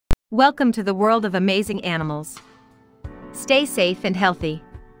Welcome to the world of amazing animals. Stay safe and healthy.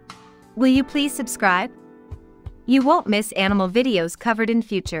 Will you please subscribe? You won't miss animal videos covered in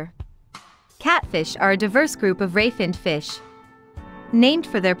future. Catfish are a diverse group of ray-finned fish. Named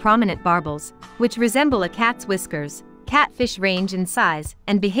for their prominent barbels, which resemble a cat's whiskers, catfish range in size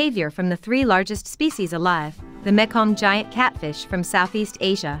and behavior from the three largest species alive: the Mekong giant catfish from Southeast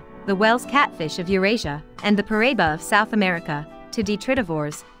Asia, the wels catfish of Eurasia, and the piraíba of South America, to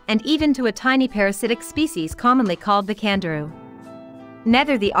detritivores, and even to a tiny parasitic species commonly called the candiru.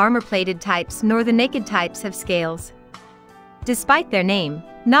 Neither the armour-plated types nor the naked types have scales. Despite their name,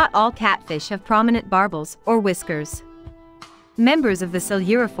 not all catfish have prominent barbels or whiskers. Members of the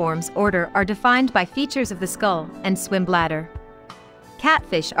Siluriformes order are defined by features of the skull and swimbladder.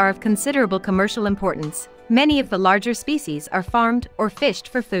 Catfish are of considerable commercial importance. Many of the larger species are farmed or fished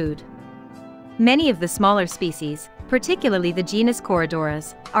for food. Many of the smaller species, particularly the genus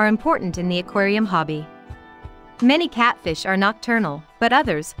Corydoras, are important in the aquarium hobby. Many catfish are nocturnal, but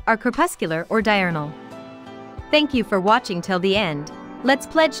others are crepuscular or diurnal. Thank you for watching till the end. Let's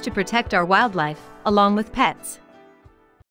pledge to protect our wildlife, along with pets.